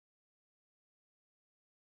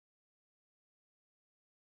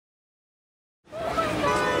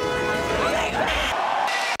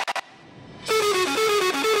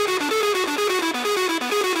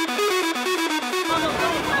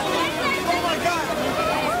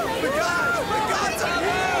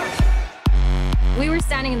We were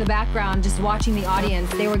standing in the background just watching the audience.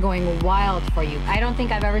 They were going wild for you. I don't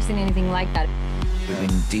think I've ever seen anything like that. We've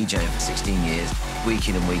been DJing for 16 years, week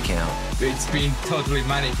in and week out. It's been totally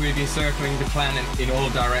manic. We've been circling the planet in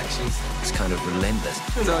all directions. It's kind of relentless.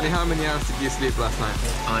 Tony, how many hours did you sleep last night?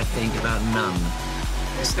 I think about none.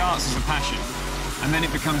 It starts as a passion, and then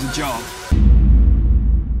it becomes a job.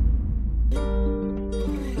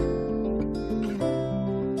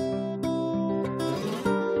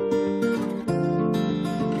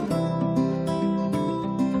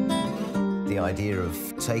 The idea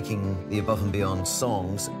of taking the above and beyond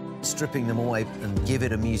songs, stripping them away and give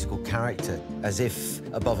it a musical character, as if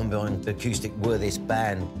Above and Beyond Acoustic were this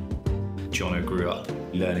band. Jono grew up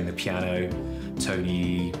learning the piano,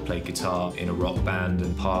 Tony played guitar in a rock band,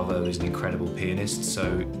 and Paavo is an incredible pianist, so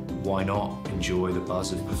why not enjoy the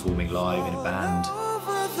buzz of performing live in a band?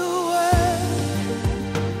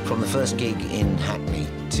 From the first gig in Hackney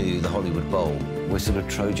to the Hollywood Bowl, we're sort of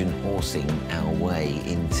Trojan horsing our way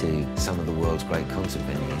into some of the world's great concert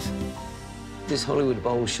venues. This Hollywood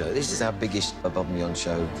Bowl show, this is our biggest Above and Beyond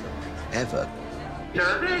show ever.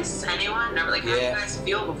 Nervous? Anyone? Never, like, how do you guys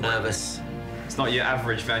feel before? Nervous. It's not your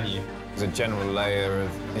average venue. There's a general layer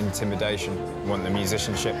of intimidation. We want the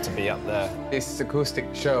musicianship to be up there. This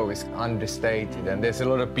acoustic show is understated, and there's a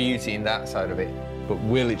lot of beauty in that side of it. But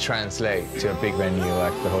will it translate to a big venue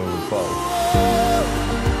like the Hollywood Bowl?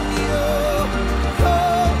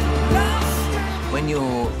 When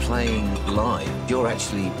you're playing live, you're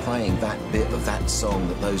actually playing that bit of that song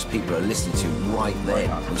that those people are listening to right then,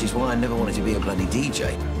 which is why I never wanted to be a bloody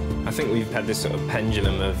DJ. I think we've had this sort of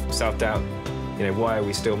pendulum of self-doubt. You know, why are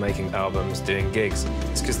we still making albums, doing gigs?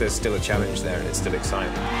 It's because there's still a challenge there and it's still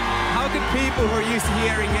exciting. How could people who are used to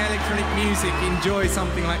hearing electronic music enjoy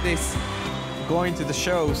something like this? Going to the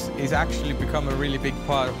shows is actually become a really big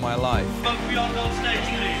part of my life. Beyond on stage,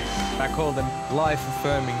 please. I call them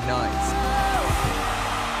life-affirming nights.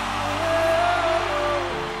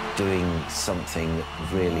 Doing something that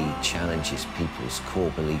really challenges people's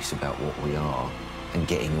core beliefs about what we are and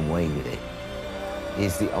getting away with it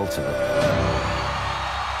is the ultimate.